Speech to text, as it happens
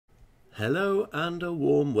Hello and a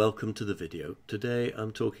warm welcome to the video. Today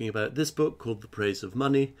I'm talking about this book called The Praise of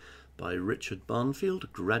Money by Richard Barnfield, a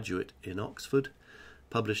graduate in Oxford,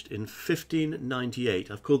 published in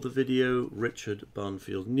 1598. I've called the video Richard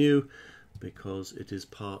Barnfield New because it is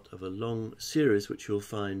part of a long series which you'll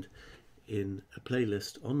find in a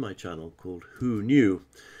playlist on my channel called Who Knew.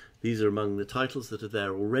 These are among the titles that are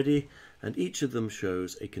there already, and each of them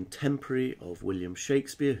shows a contemporary of William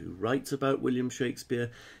Shakespeare who writes about William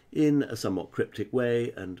Shakespeare in a somewhat cryptic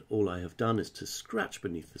way, and all I have done is to scratch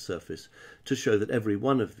beneath the surface to show that every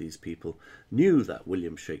one of these people knew that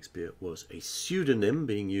William Shakespeare was a pseudonym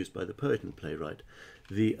being used by the poet and playwright,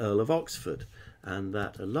 the Earl of Oxford, and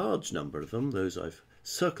that a large number of them, those I've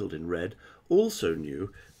circled in red, also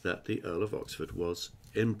knew that the Earl of Oxford was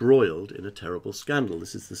embroiled in a terrible scandal.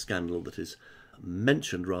 This is the scandal that is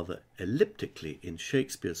mentioned rather elliptically in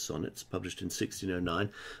Shakespeare's sonnets, published in 1609,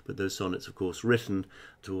 but those sonnets, of course, written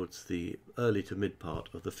towards the early to mid part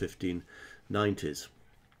of the 1590s.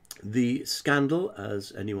 The scandal,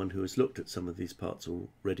 as anyone who has looked at some of these parts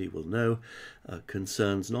already will know,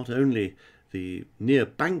 concerns not only the near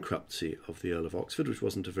bankruptcy of the Earl of Oxford, which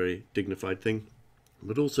wasn't a very dignified thing,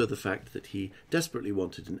 but also the fact that he desperately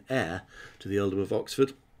wanted an heir to the earldom of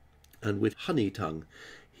Oxford, and with honey tongue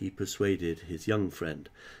he persuaded his young friend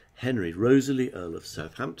Henry Rosalie, Earl of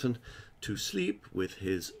Southampton, to sleep with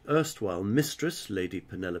his erstwhile mistress, Lady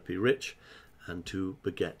Penelope Rich, and to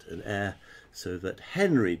beget an heir, so that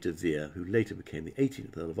Henry de Vere, who later became the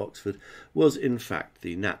 18th Earl of Oxford, was in fact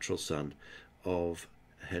the natural son of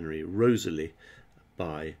Henry Rosalie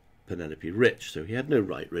by Penelope Rich. So he had no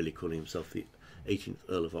right really calling himself the 18th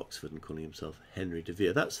Earl of Oxford and calling himself Henry de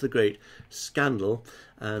Vere. That's the great scandal,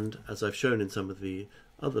 and as I've shown in some of the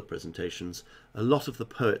other presentations, a lot of the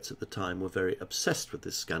poets at the time were very obsessed with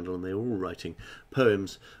this scandal, and they were all writing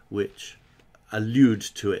poems which allude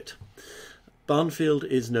to it. Barnfield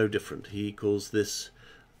is no different. He calls this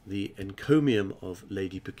the encomium of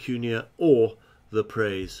Lady Pecunia, or the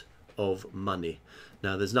praise of money.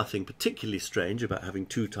 Now, there's nothing particularly strange about having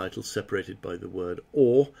two titles separated by the word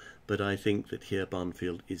or, but I think that here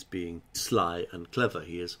Barnfield is being sly and clever.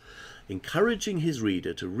 He is encouraging his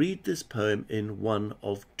reader to read this poem in one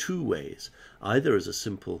of two ways, either as a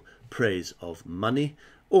simple praise of money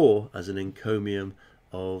or as an encomium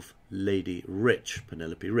of Lady Rich,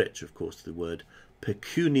 Penelope Rich. Of course, the word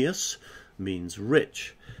pecunious means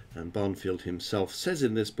rich, and Barnfield himself says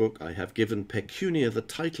in this book, "I have given Pecunia the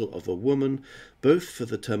title of a woman, both for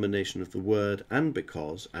the termination of the word and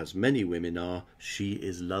because, as many women are, she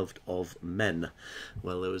is loved of men."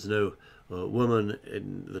 Well, there was no woman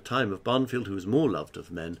in the time of Barnfield who was more loved of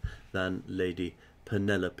men than Lady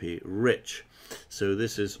Penelope Rich. So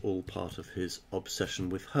this is all part of his obsession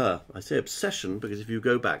with her. I say obsession because if you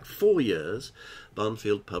go back 4 years,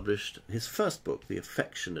 Barnfield published his first book, The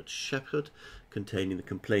Affectionate Shepherd, containing the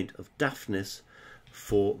complaint of Daphnis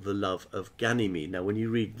for the love of Ganymede. Now, when you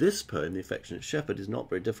read this poem, The Affectionate Shepherd, it's not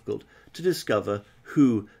very difficult to discover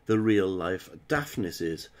who the real-life Daphnis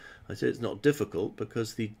is. I say it's not difficult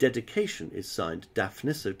because the dedication is signed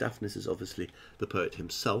Daphnis, so Daphnis is obviously the poet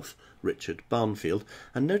himself, Richard Barnfield.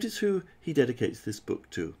 And notice who he dedicates this book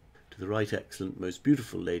to the right excellent, most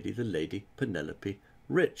beautiful lady, the Lady Penelope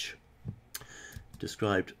Rich,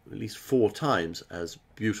 described at least 4 times as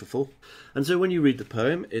beautiful. And so when you read the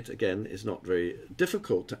poem, it again is not very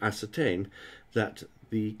difficult to ascertain that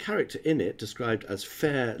the character in it, described as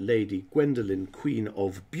Fair Lady Gwendolen, Queen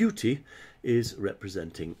of Beauty, is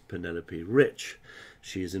representing Penelope Rich.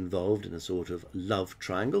 She is involved in a sort of love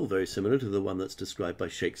triangle, very similar to the one that's described by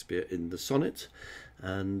Shakespeare in the sonnet,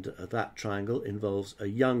 and that triangle involves a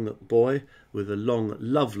young boy with a long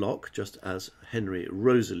love lock, just as Henry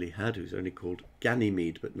Rosalie had, who's only called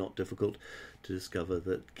Ganymede, but not difficult to discover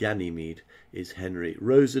that Ganymede is Henry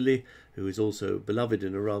Rosalie, who is also beloved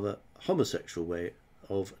in a rather homosexual way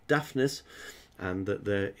of Daphnis, and that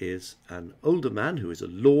there is an older man who is a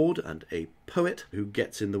lord and a poet who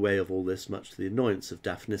gets in the way of all this, much to the annoyance of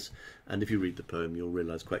Daphnis. And if you read the poem, you'll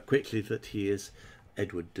realise quite quickly that he is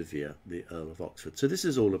Edward de Vere, the Earl of Oxford. So this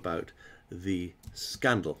is all about the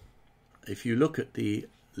scandal. If you look at the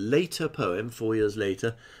later poem, 4 years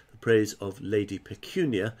later, The Praise of Lady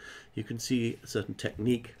Pecunia, you can see a certain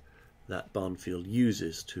technique that Barnfield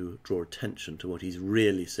uses to draw attention to what he's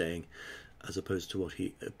really saying, as opposed to what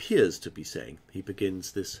he appears to be saying. He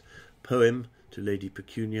begins this poem to Lady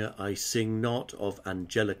Pecunia, "I sing not of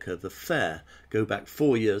Angelica the fair." Go back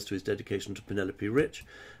 4 years to his dedication to Penelope Rich,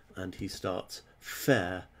 and he starts,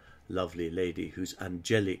 "Fair, lovely lady, whose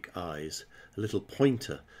angelic eyes," a little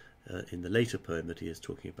pointer in the later poem that he is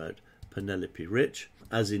talking about Penelope Rich,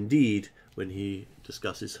 as indeed when he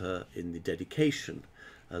discusses her in the dedication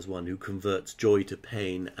as one who converts joy to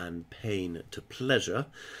pain and pain to pleasure.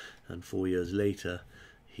 And 4 years later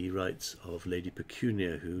he writes of Lady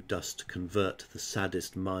Pecunia, who dost convert the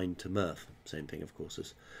saddest mind to mirth. Same thing, of course,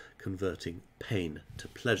 as converting pain to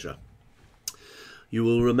pleasure. You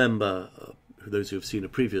will remember, those who have seen a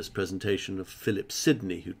previous presentation, of Philip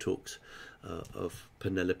Sidney, who talks of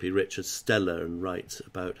Penelope Rich as Stella and writes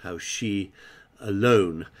about how she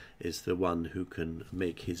alone is the one who can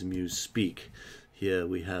make his muse speak. Here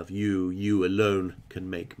we have you alone can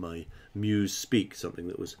make my muse speak, something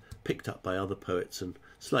that was picked up by other poets and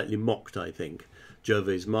slightly mocked, I think.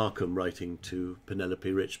 Gervase Markham writing to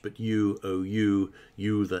Penelope Rich, but you, oh you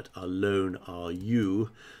that alone are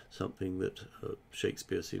you, something that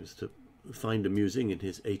Shakespeare seems to find amusing in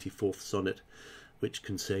his 84th sonnet, which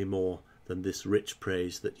can say more than this rich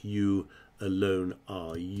praise that you alone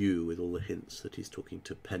are you, with all the hints that he's talking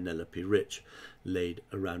to Penelope Rich laid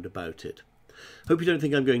around about it. Hope you don't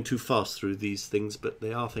think I'm going too fast through these things, but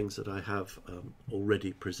they are things that I have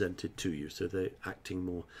already presented to you, so they're acting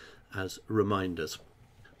more as reminders.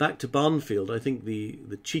 Back to Barnfield, I think the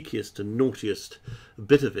cheekiest and naughtiest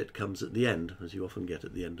bit of it comes at the end, as you often get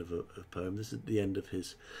at the end of a poem. This is at the end of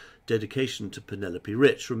his dedication to Penelope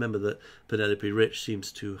Rich. Remember that Penelope Rich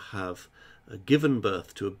seems to have given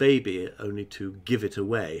birth to a baby only to give it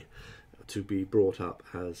away, to be brought up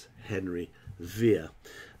as Henry Vere.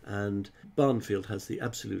 And Barnfield has the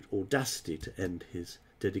absolute audacity to end his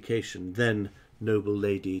dedication. Then, noble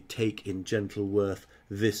lady, take in gentle worth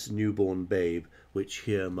this newborn babe, which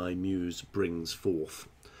here my muse brings forth.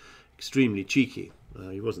 Extremely cheeky.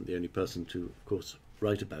 He wasn't the only person to, of course,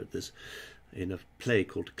 write about this. In a play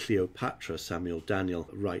called Cleopatra, Samuel Daniel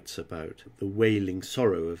writes about the wailing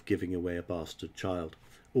sorrow of giving away a bastard child,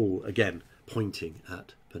 all again pointing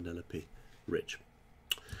at Penelope Rich.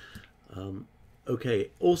 Okay,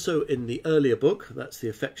 also in the earlier book, that's The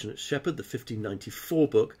Affectionate Shepherd, the 1594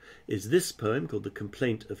 book, is this poem called The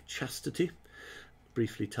Complaint of Chastity,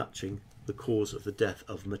 briefly touching the cause of the death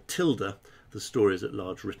of Matilda. The story is at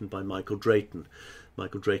large written by Michael Drayton.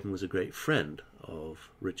 Michael Drayton was a great friend of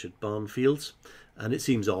Richard Barnfield's, and it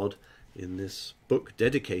seems odd in this book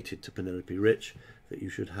dedicated to Penelope Rich that you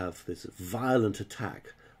should have this violent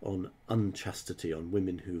attack on unchastity, on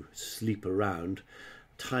women who sleep around,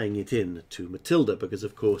 tying it in to Matilda, because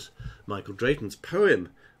of course Michael Drayton's poem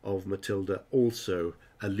of Matilda also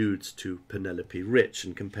alludes to Penelope Rich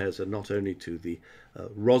and compares her not only to the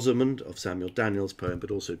Rosamond of Samuel Daniel's poem,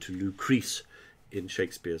 but also to Lucrece in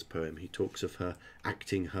Shakespeare's poem. He talks of her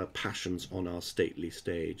acting her passions on our stately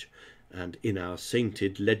stage, and in our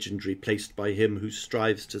sainted legendary placed by him who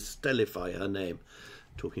strives to stellify her name.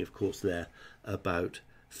 Talking, of course, there about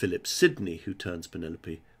Philip Sidney, who turns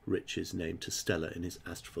Penelope Rich's name to Stella in his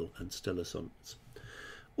Astral and Stella sonnets.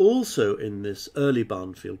 Also in this early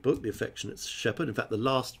Barnfield book, The Affectionate Shepherd, in fact the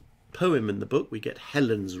last poem in the book, we get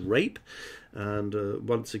Helen's Rape, and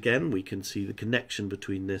once again we can see the connection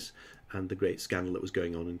between this and the great scandal that was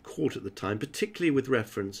going on in court at the time, particularly with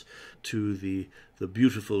reference to the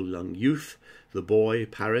beautiful young youth, the boy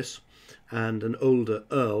Paris, and an older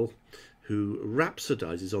earl who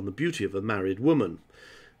rhapsodizes on the beauty of a married woman.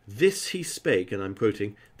 This he spake, and I'm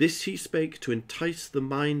quoting, this he spake to entice the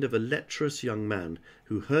mind of a lecherous young man,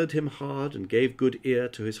 who heard him hard and gave good ear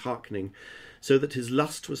to his hearkening, so that his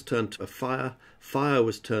lust was turned to a fire, fire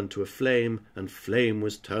was turned to a flame, and flame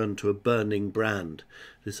was turned to a burning brand.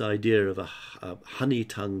 This idea of a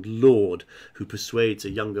honey-tongued lord who persuades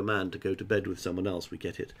a younger man to go to bed with someone else, we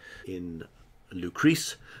get it in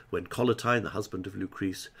Lucrece, when Collatine, the husband of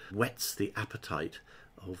Lucrece, whets the appetite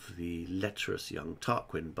of the lecherous young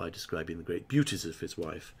Tarquin by describing the great beauties of his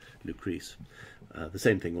wife, Lucrece. The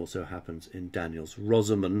same thing also happens in Daniel's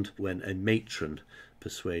Rosamond, when a matron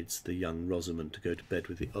persuades the young Rosamond to go to bed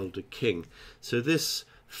with the older king. So this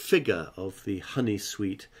figure of the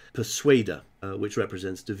honey-sweet persuader, which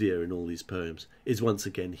represents De Vere in all these poems, is once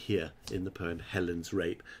again here in the poem Helen's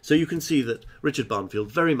Rape. So you can see that Richard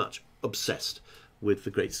Barnfield very much obsessed with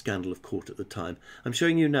the great scandal of court at the time. I'm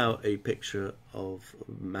showing you now a picture of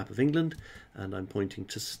a map of England, and I'm pointing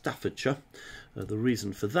to Staffordshire. The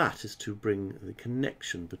reason for that is to bring the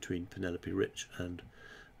connection between Penelope Rich and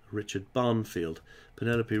Richard Barnfield.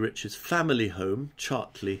 Penelope Rich's family home,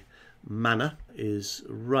 Chartley Manor, is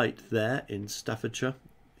right there in Staffordshire.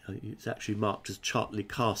 It's actually marked as Chartley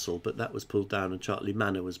Castle, but that was pulled down and Chartley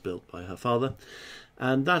Manor was built by her father.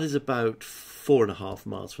 And that is about 4.5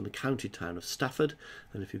 miles from the county town of Stafford.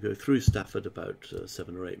 And if you go through Stafford about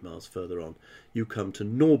 7 or 8 miles further on, you come to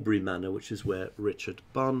Norbury Manor, which is where Richard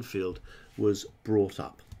Barnfield was brought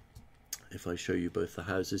up. if I show you both the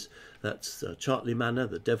houses. That's Chartley Manor,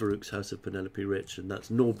 the Devereux house of Penelope Rich, and that's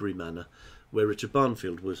Norbury Manor, where Richard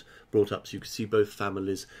Barnfield was brought up. So you can see both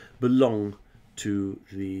families belong to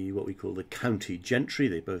the what we call the county gentry.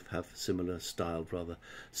 They both have similar styled, rather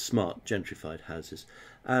smart, gentrified houses,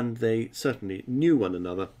 and they certainly knew one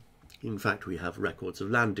another. In fact, we have records of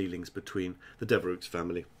land dealings between the Devereux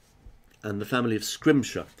family and the family of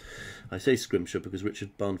Scrimshire. I say Scrimshire because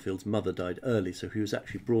Richard Barnfield's mother died early, so he was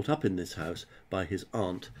actually brought up in this house by his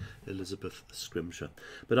aunt, Elizabeth Scrimshire.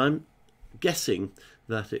 But I'm guessing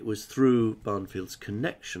that it was through Barnfield's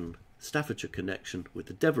connection, Staffordshire connection with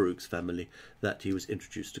the Devereux family, that he was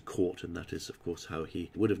introduced to court, and that is, of course, how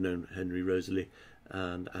he would have known Henry Rosalie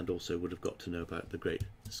and also would have got to know about the great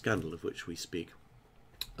scandal of which we speak.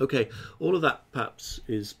 Okay, all of that perhaps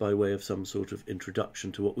is by way of some sort of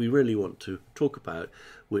introduction to what we really want to talk about,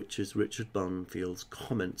 which is Richard Barnfield's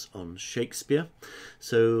comments on Shakespeare.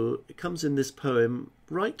 So it comes in this poem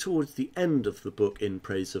right towards the end of the book, In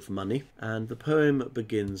Praise of Money, and the poem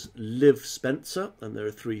begins Live Spencer, and there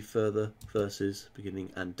are 3 further verses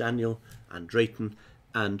beginning and Daniel, and Drayton,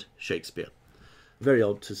 and Shakespeare. Very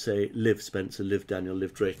odd to say live Spencer, live Daniel,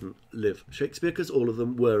 live Drayton, live Shakespeare, because all of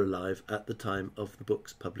them were alive at the time of the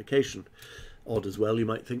book's publication. Odd as well, you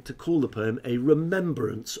might think, to call the poem a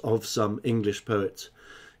remembrance of some English poets.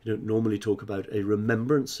 You don't normally talk about a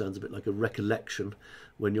remembrance, sounds a bit like a recollection,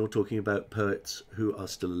 when you're talking about poets who are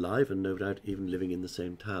still alive and no doubt even living in the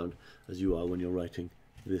same town as you are when you're writing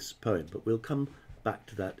this poem. But we'll come back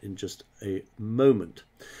to that in just a moment.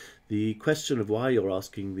 The question of why you're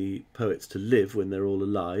asking the poets to live when they're all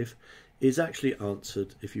alive is actually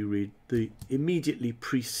answered if you read the immediately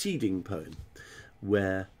preceding poem,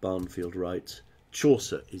 where Barnfield writes,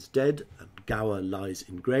 Chaucer is dead, and Gower lies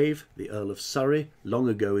in grave, the Earl of Surrey long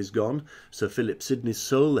ago is gone, Sir Philip Sidney's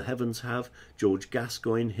soul the heavens have, George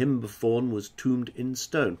Gascoigne, him before, was tombed in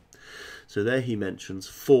stone. So there he mentions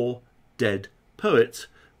 4 dead poets,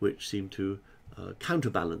 which seem to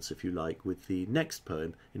counterbalance, if you like, with the next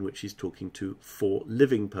poem in which he's talking to 4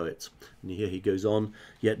 living poets. And here he goes on,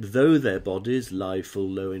 Yet though their bodies lie full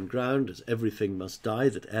low in ground, as everything must die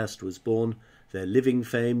that erst was born, their living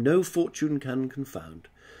fame no fortune can confound,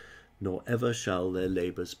 nor ever shall their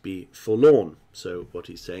labours be forlorn. So what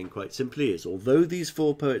he's saying quite simply is, although these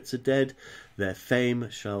 4 poets are dead, their fame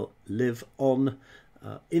shall live on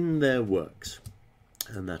in their works.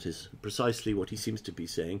 And that is precisely what he seems to be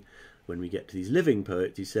saying. When we get to these living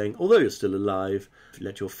poets, he's saying, although you're still alive,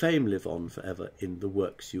 let your fame live on forever in the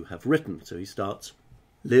works you have written. So he starts,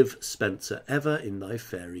 Live, Spencer, ever in thy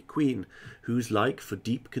fairy queen, whose like for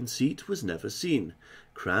deep conceit was never seen.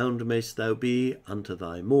 Crowned mayst thou be unto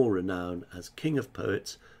thy more renown as king of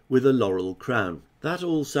poets with a laurel crown. That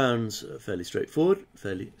all sounds fairly straightforward,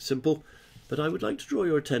 fairly simple, but I would like to draw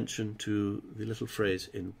your attention to the little phrase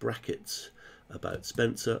in brackets about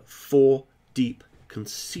Spencer, for deep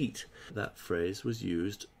conceit. That phrase was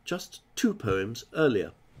used just 2 poems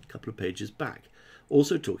earlier, a couple of pages back,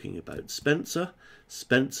 also talking about Spencer.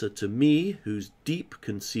 Spencer to me, whose deep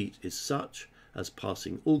conceit is such as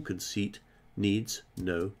passing all conceit needs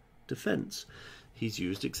no defence. He's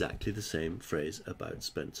used exactly the same phrase about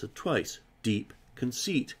Spencer twice, deep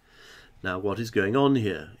conceit. Now what is going on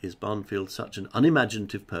here? Is Barnfield such an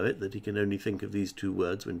unimaginative poet that he can only think of these 2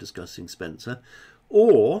 words when discussing Spencer?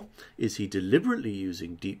 Or is he deliberately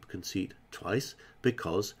using deep conceit twice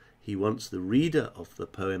because he wants the reader of the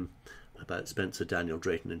poem about Spencer, Daniel,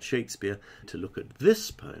 Drayton and Shakespeare to look at this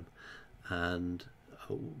poem and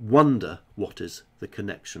wonder what is the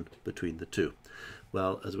connection between the 2?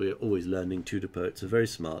 Well, as we're always learning, Tudor poets are very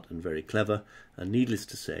smart and very clever, and needless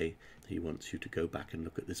to say, he wants you to go back and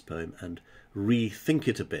look at this poem and rethink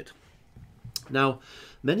it a bit. Now,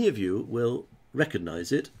 many of you will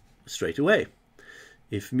recognise it straight away.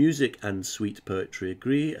 If music and sweet poetry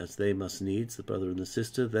agree, as they must needs, the brother and the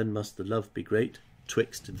sister, then must the love be great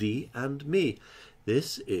twixt thee and me.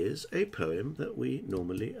 This is a poem that we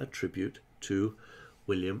normally attribute to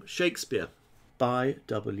William Shakespeare, by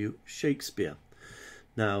W. Shakespeare.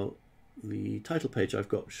 Now, the title page I've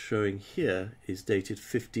got showing here is dated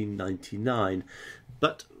 1599,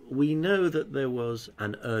 but we know that there was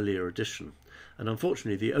an earlier edition, and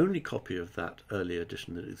unfortunately the only copy of that earlier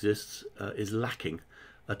edition that exists is lacking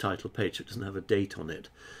a title page. It doesn't have a date on it,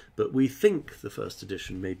 but we think the first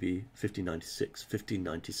edition may be 1596,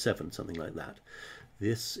 1597, something like that.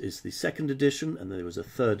 This is the second edition, and there was a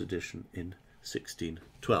third edition in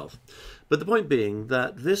 1612. But the point being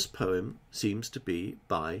that this poem seems to be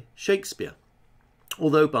by Shakespeare,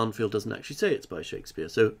 although Barnfield doesn't actually say it's by Shakespeare.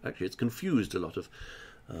 So actually it's confused a lot of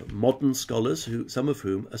modern scholars, some of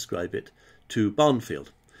whom ascribe it to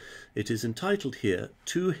Barnfield. It is entitled here,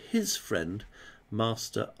 To His Friend,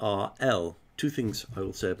 Master R.L. Two things I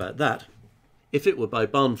will say about that. If it were by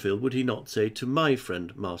Barnfield, would he not say, To my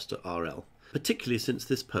friend, Master R.L.? Particularly since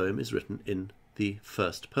this poem is written in the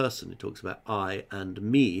first person. It talks about I and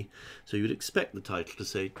me, so you would expect the title to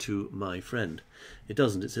say, To my friend. It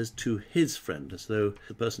doesn't. It says, To his friend, as though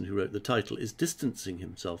the person who wrote the title is distancing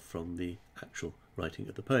himself from the actual writing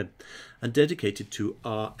of the poem. And dedicated to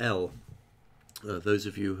R.L. Those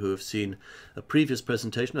of you who have seen a previous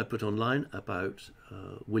presentation I put online about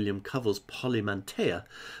William Covell's Polymanteia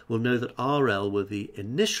will know that R.L. were the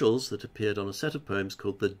initials that appeared on a set of poems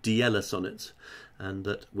called the Diella Sonnets, and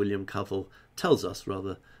that William Covell tells us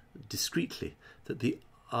rather discreetly that the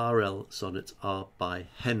R.L. sonnets are by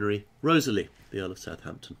Henry Rosalie, the Earl of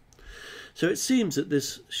Southampton. So it seems that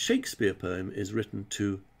this Shakespeare poem is written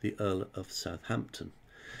to the Earl of Southampton.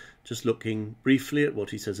 Just looking briefly at what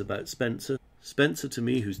he says about Spenser. Spenser to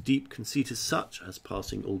me, whose deep conceit is such as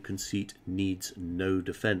passing all conceit needs no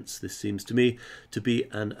defence. This seems to me to be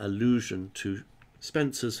an allusion to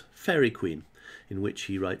Spenser's Faerie Queen, in which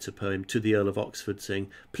he writes a poem to the Earl of Oxford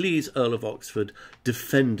saying, Please, Earl of Oxford,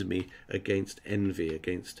 defend me against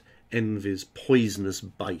envy's poisonous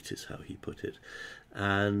bite, is how he put it.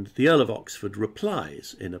 And the Earl of Oxford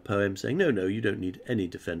replies in a poem saying, No, you don't need any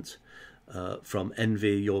defence from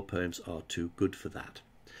envy. Your poems are too good for that.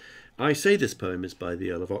 I say this poem is by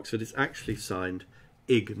the Earl of Oxford. It's actually signed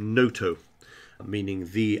Ignoto, meaning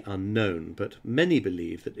the unknown, but many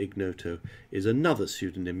believe that Ignoto is another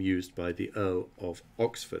pseudonym used by the Earl of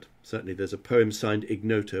Oxford. Certainly there's a poem signed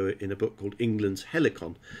Ignoto in a book called England's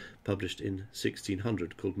Helicon, published in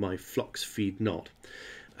 1600, called My Flocks Feed Not.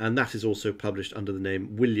 And that is also published under the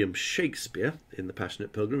name William Shakespeare in The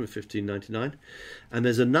Passionate Pilgrim of 1599. And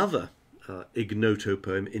there's another Ignoto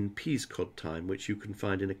poem in Peascod time, which you can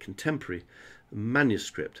find in a contemporary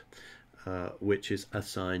manuscript, which is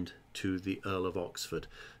assigned to the Earl of Oxford.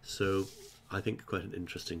 So I think quite an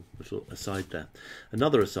interesting little aside there.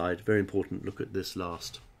 Another aside, very important, look at this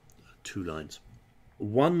last two lines.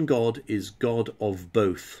 One God is God of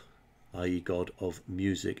both, i.e. God of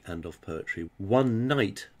music and of poetry. One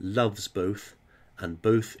knight loves both, and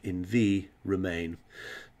both in thee remain.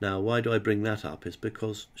 Now, why do I bring that up? Is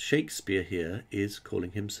because Shakespeare here is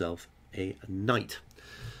calling himself a knight.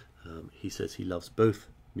 He says he loves both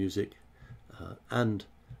music and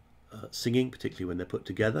singing, particularly when they're put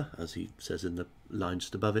together, as he says in the line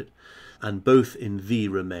just above it, and both in thee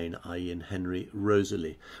remain, i.e. in Henry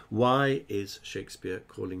Rosalie. Why is Shakespeare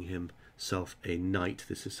calling himself a knight?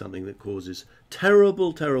 This is something that causes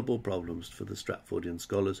terrible problems for the Stratfordian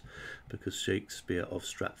scholars, because Shakespeare of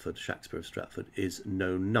Stratford is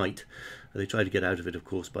no knight. They try to get out of it, of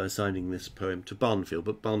course, by assigning this poem to Barnfield,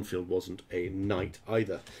 but Barnfield wasn't a knight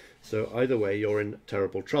either. So either way, you're in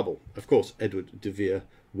terrible trouble. Of course, Edward de Vere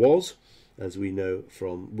was, as we know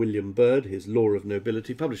from William Byrd, his Law of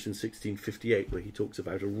Nobility, published in 1658, where he talks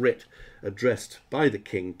about a writ addressed by the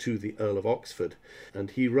king to the Earl of Oxford.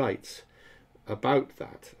 And he writes about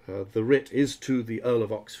that, the writ is to the Earl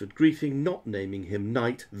of Oxford greeting, not naming him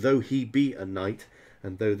knight, though he be a knight,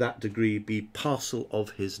 and though that degree be parcel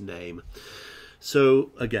of his name. So,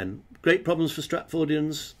 again, great problems for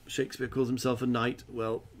Stratfordians. Shakespeare calls himself a knight.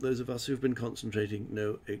 Well, those of us who've been concentrating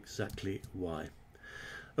know exactly why.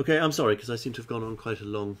 Okay, I'm sorry, because I seem to have gone on quite a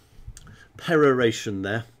long peroration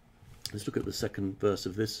there. Let's look at the second verse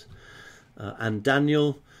of this. And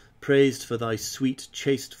Daniel, praised for thy sweet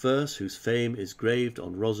chaste verse, whose fame is graved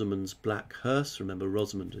on Rosamond's black hearse. Remember,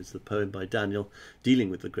 Rosamond is the poem by Daniel dealing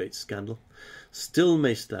with the great scandal. Still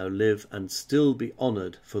mayst thou live, and still be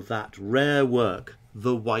honoured for that rare work,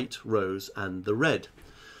 the white rose and the red.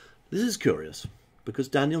 This is curious, because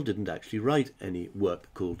Daniel didn't actually write any work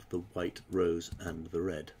called The White Rose and the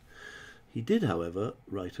Red. He did, however,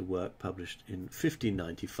 write a work published in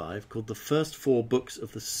 1595 called The First Four Books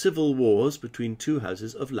of the Civil Wars between two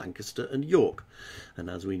houses of Lancaster and York. And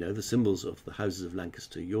as we know, the symbols of the houses of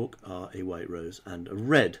Lancaster and York are a white rose and a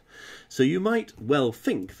red. So you might well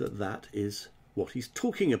think that that is what he's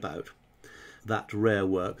talking about, that rare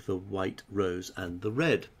work, The White Rose and the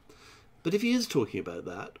Red. But if he is talking about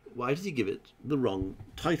that, why does he give it the wrong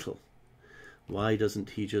title? Why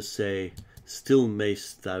doesn't he just say, still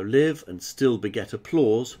mayst thou live and still beget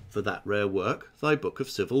applause for that rare work, thy book of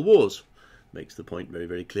civil wars? Makes the point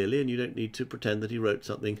very clearly, and you don't need to pretend that he wrote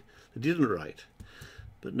something that he didn't write.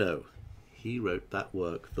 But no, he wrote that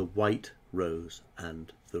work, The White Rose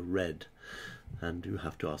and the Red. And you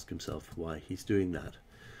have to ask himself why he's doing that.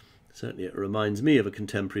 Certainly it reminds me of a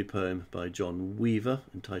contemporary poem by John Weaver,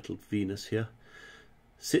 entitled Venus here.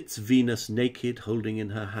 Sits Venus naked, holding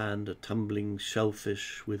in her hand a tumbling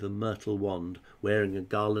shellfish with a myrtle wand, wearing a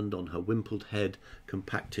garland on her wimpled head,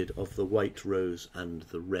 compacted of the white rose and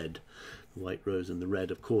the red. The white rose and the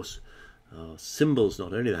red, of course, are symbols,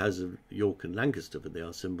 not only the houses of York and Lancaster, but they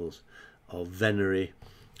are symbols of venery,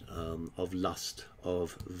 of lust,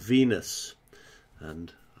 of Venus.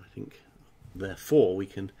 And I think, therefore, we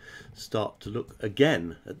can start to look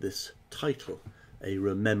again at this title, A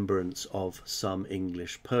Remembrance of Some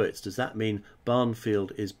English Poets. Does that mean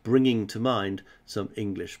Barnfield is bringing to mind some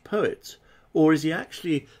English poets? Or is he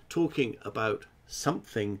actually talking about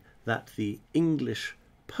something that the English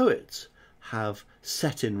poets have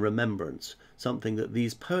set in remembrance, something that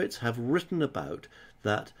these poets have written about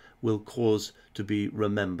that will cause to be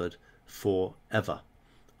remembered forever,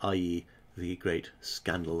 i.e. the great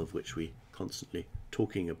scandal of which we constantly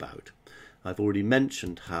talking about? I've already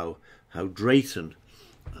mentioned how Drayton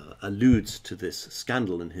alludes to this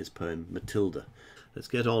scandal in his poem Matilda. Let's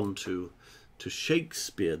get on to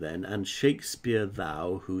Shakespeare then, and Shakespeare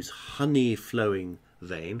thou, whose honey-flowing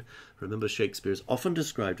vein. Remember, Shakespeare is often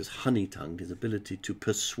described as honey-tongued, his ability to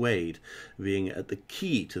persuade being at the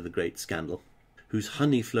key to the great scandal. Whose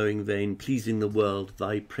honey-flowing vein, pleasing the world,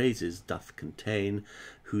 thy praises doth contain,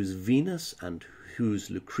 whose Venus and whose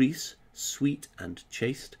Lucrece, sweet and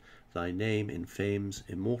chaste, thy name in fame's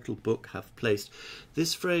immortal book have placed.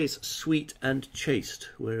 This phrase, sweet and chaste,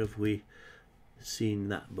 where have we seen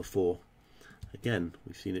that before? Again,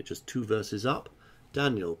 we've seen it just 2 verses up.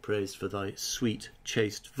 Daniel, praised for thy sweet,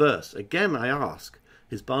 chaste verse. Again, I ask,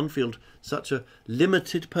 is Barnfield such a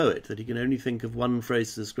limited poet that he can only think of one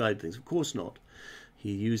phrase to describe things? Of course not.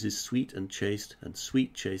 He uses sweet and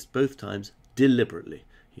sweet chaste both times deliberately.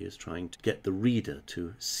 He is trying to get the reader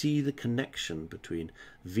to see the connection between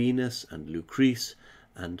Venus and Lucrece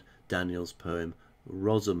and Daniel's poem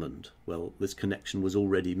Rosamond. Well, this connection was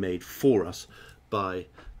already made for us by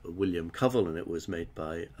William Covell, and it was made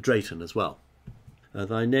by Drayton as well.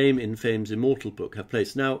 Thy name in fame's immortal book have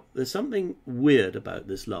placed. Now, there's something weird about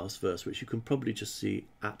this last verse, which you can probably just see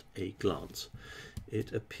at a glance.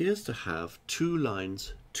 It appears to have 2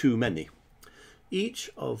 lines too many. Each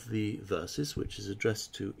of the verses, which is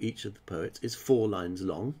addressed to each of the poets, is 4 lines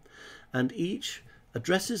long, and each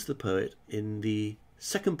addresses the poet in the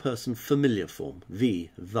second person familiar form, thee,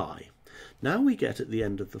 thy. Now we get at the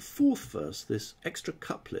end of the 4th verse this extra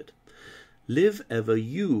couplet. Live ever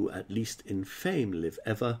you, at least in fame live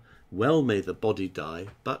ever, well may the body die,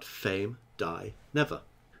 but fame die never.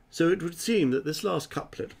 So it would seem that this last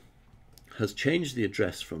couplet has changed the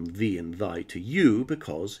address from thee and thy to you,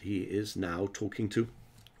 because he is now talking to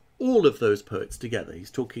all of those poets together.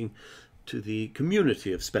 He's talking to the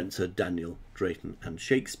community of Spenser, Daniel, Drayton and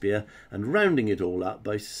Shakespeare, and rounding it all up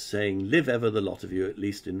by saying, live ever the lot of you, at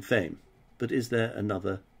least in fame. But is there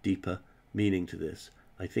another deeper meaning to this?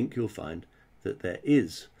 I think you'll find that there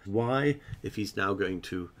is. Why, if he's now going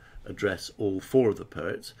to address all 4 of the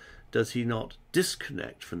poets, does he not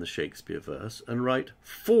disconnect from the Shakespeare verse and write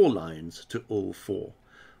 4 lines to all 4?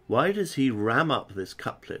 Why does he ram up this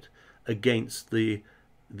couplet against the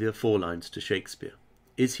 4 lines to Shakespeare?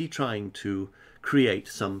 Is he trying to create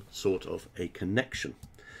some sort of a connection?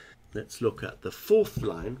 Let's look at the 4th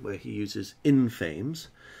line, where he uses infames,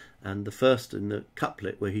 and the first in the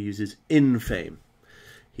couplet, where he uses infame.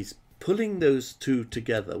 He's pulling those 2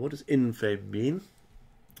 together. What does infame mean?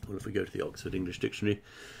 Well, if we go to the Oxford English Dictionary,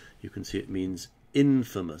 you can see it means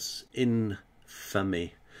infamous,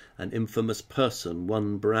 infamy, an infamous person,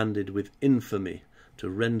 one branded with infamy, to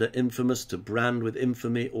render infamous, to brand with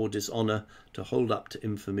infamy or dishonour, to hold up to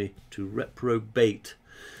infamy, to reprobate.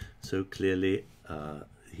 So clearly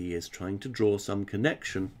he is trying to draw some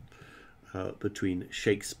connection between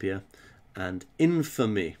Shakespeare and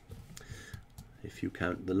infamy. If you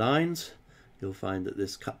count the lines, you'll find that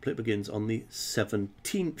this couplet begins on the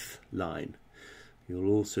 17th line. You'll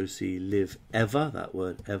also see live ever. That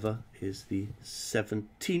word ever is the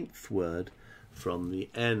 17th word from the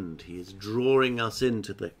end. He is drawing us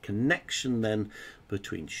into the connection then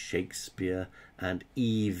between Shakespeare and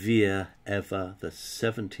E. Vere Ever, the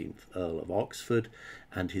 17th Earl of Oxford,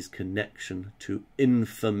 and his connection to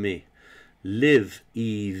infamy. Live,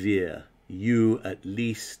 E. Vere, you at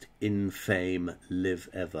least in fame live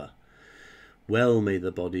ever. Well may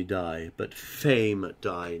the body die, but fame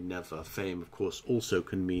die never. Fame, of course, also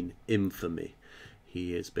can mean infamy.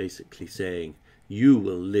 He is basically saying you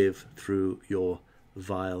will live through your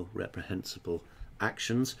vile, reprehensible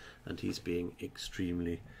actions, and he's being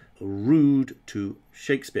extremely rude to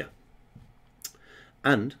Shakespeare.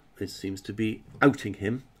 And this seems to be outing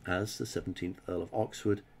him as the 17th Earl of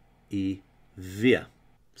Oxford, E. Vere.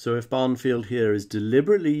 So if Barnfield here is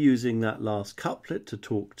deliberately using that last couplet to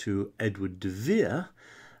talk to Edward de Vere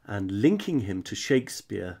and linking him to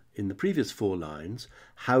Shakespeare in the previous 4 lines,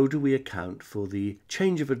 how do we account for the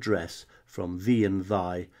change of address from thee and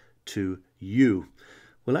thy to you?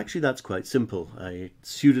 Well, actually, that's quite simple. A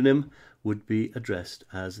pseudonym would be addressed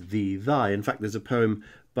as thee, thy. In fact, there's a poem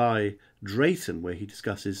by Drayton where he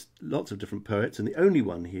discusses lots of different poets, and the only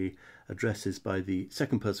one he addresses by the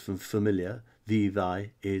second person familiar, thee,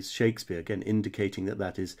 thy, is Shakespeare, again indicating that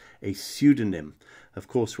that is a pseudonym. Of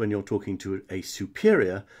course, when you're talking to a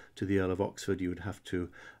superior to the Earl of Oxford, you would have to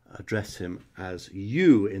address him as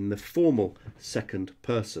you in the formal second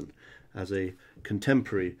person. As a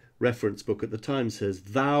contemporary reference book at the time says,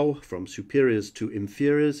 thou from superiors to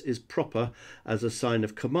inferiors is proper as a sign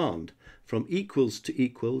of command. From equals to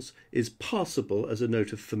equals is passable as a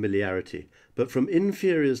note of familiarity, but from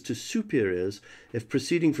inferiors to superiors, if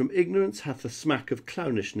proceeding from ignorance, hath a smack of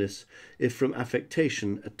clownishness, if from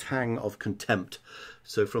affectation, a tang of contempt.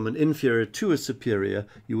 So from an inferior to a superior,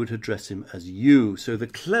 you would address him as you. So the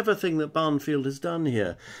clever thing that Barnfield has done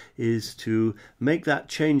here is to make that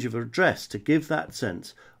change of address, to give that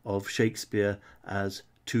sense of Shakespeare as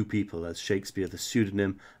 2 people, as Shakespeare the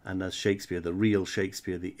pseudonym and as Shakespeare the real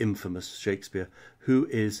Shakespeare, the infamous Shakespeare, who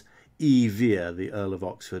is E. Vere, the Earl of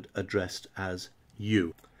Oxford, addressed as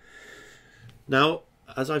you. Now,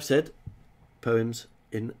 as I've said, poems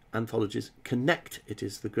in anthologies connect. It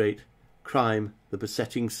is the great crime, the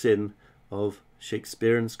besetting sin of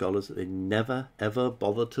Shakespearean scholars, that they never ever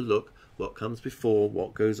bother to look what comes before,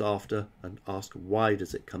 what goes after, and ask why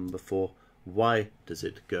does it come before, why does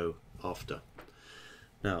it go after.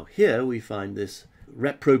 Now here we find this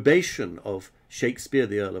reprobation of Shakespeare,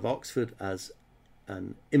 the Earl of Oxford, as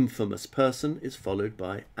an infamous person is followed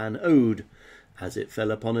by an ode, as it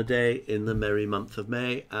fell upon a day in the merry month of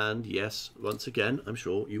May, and yes, once again, I'm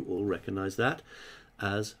sure you all recognise that,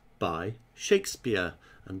 as by Shakespeare,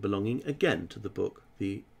 and belonging again to the book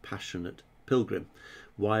The Passionate Pilgrim.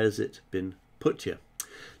 Why has it been put here?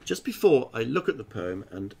 Just before I look at the poem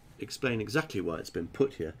and explain exactly why it's been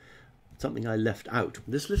put here, something I left out.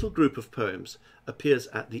 This little group of poems appears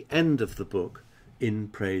at the end of the book in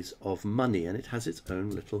praise of money, and it has its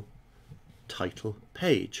own little title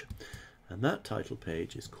page. And that title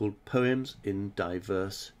page is called Poems in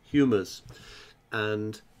Diverse Humours.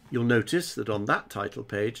 And you'll notice that on that title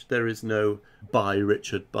page there is no by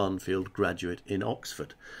Richard Barnfield, graduate in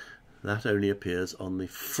Oxford. That only appears on the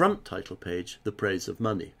front title page, The Praise of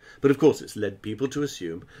Money. But of course it's led people to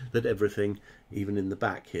assume that everything, even in the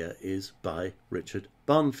back here, is by Richard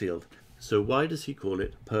Barnfield. So why does he call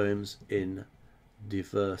it Poems in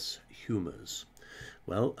Diverse Humours?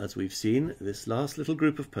 Well, as we've seen, this last little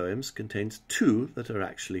group of poems contains 2 that are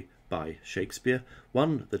actually by Shakespeare,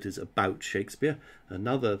 one that is about Shakespeare,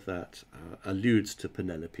 another that alludes to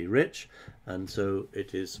Penelope Rich, and so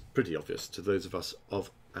it is pretty obvious to those of us of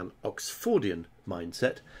an Oxfordian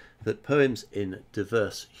mindset that Poems in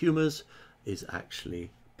Diverse Humours is actually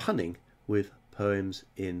punning with Poems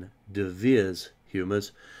in De Vere's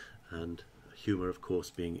Humours, and humour of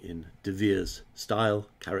course being in De Vere's style,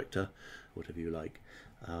 character, whatever you like.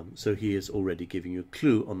 So he is already giving you a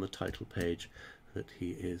clue on the title page that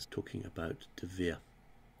he is talking about De Vere.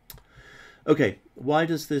 Okay, why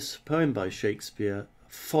does this poem by Shakespeare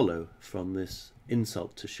follow from this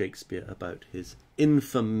insult to Shakespeare about his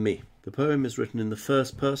infamy? The poem is written in the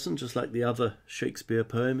first person, just like the other Shakespeare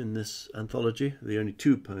poem in this anthology, the only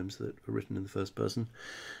 2 poems that are written in the first person.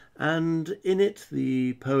 And in it,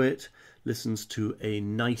 the poet listens to a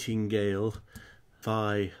nightingale,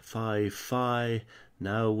 fie, fie, fie,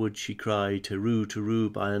 now would she cry,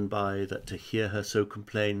 teroo, by and by, that to hear her so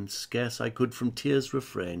complain, scarce I could from tears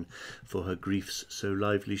refrain, for her griefs so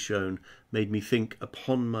lively shown, made me think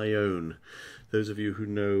upon my own. Those of you who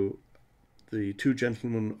know The 2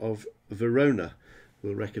 Gentlemen of Verona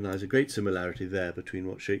will recognise a great similarity there between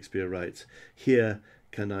what Shakespeare writes. Here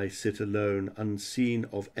can I sit alone, unseen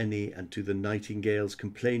of any, and to the nightingale's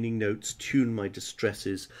complaining notes tune my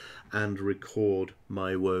distresses and record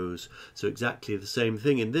my woes. So exactly the same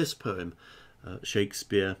thing in this poem.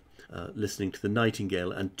 Shakespeare listening to the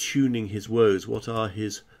nightingale and tuning his woes. What are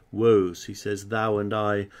his woes? He says, thou and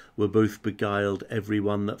I were both beguiled, every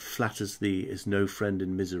one that flatters thee is no friend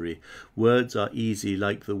in misery. Words are easy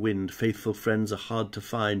like the wind, faithful friends are hard to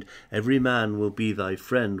find. Every man will be thy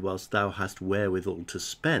friend, whilst thou hast wherewithal to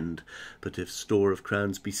spend. But if store of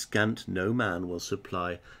crowns be scant, no man will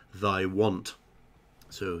supply thy want.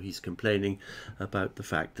 So he's complaining about the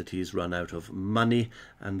fact that he's run out of money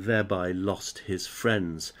and thereby lost his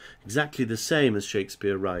friends. Exactly the same as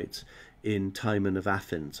Shakespeare writes in Timon of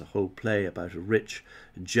Athens, a whole play about a rich,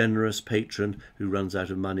 generous patron who runs out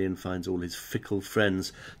of money and finds all his fickle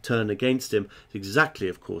friends turn against him. Exactly,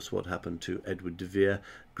 of course, what happened to Edward de Vere.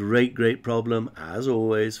 Great problem, as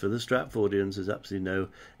always, for the Stratfordians. There's absolutely no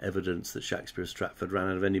evidence that Shakespeare of Stratford ran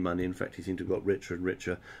out of any money. In fact, he seemed to have got richer and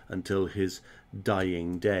richer until his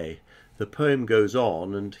dying day. The poem goes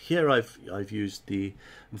on, and here I've used the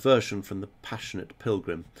version from the Passionate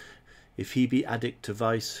Pilgrim. If he be addict to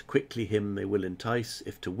vice, quickly him they will entice.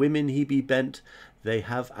 If to women he be bent, they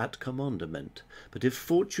have at commandment. But if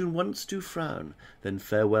fortune once do frown, then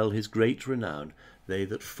farewell his great renown. They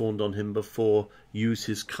that fawned on him before use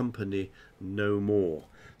his company no more.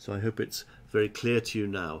 So I hope it's very clear to you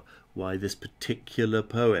now why this particular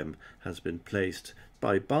poem has been placed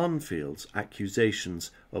by Barnfield's accusations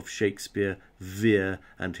of Shakespeare, Vere,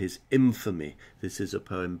 and his infamy. This is a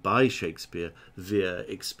poem by Shakespeare, Vere,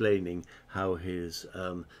 explaining how his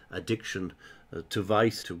addiction to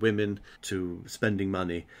vice, to women, to spending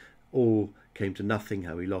money, all came to nothing,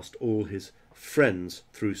 how he lost all his friends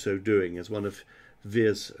through so doing. As one of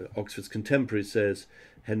Vere's, Oxford's contemporaries, says,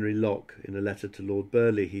 Henry Locke, in a letter to Lord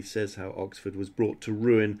Burleigh, he says how Oxford was brought to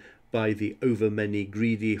ruin by the over-many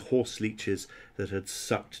greedy horse-leeches that had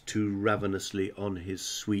sucked too ravenously on his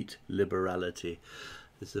sweet liberality.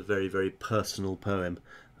 This is a very personal poem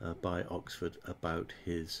by Oxford about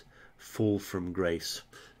his fall from grace.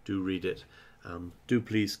 Do read it. Do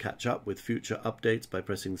please catch up with future updates by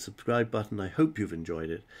pressing the subscribe button. I hope you've enjoyed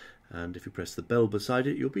it. And if you press the bell beside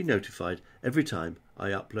it, you'll be notified every time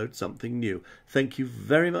I upload something new. Thank you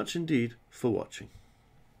very much indeed for watching.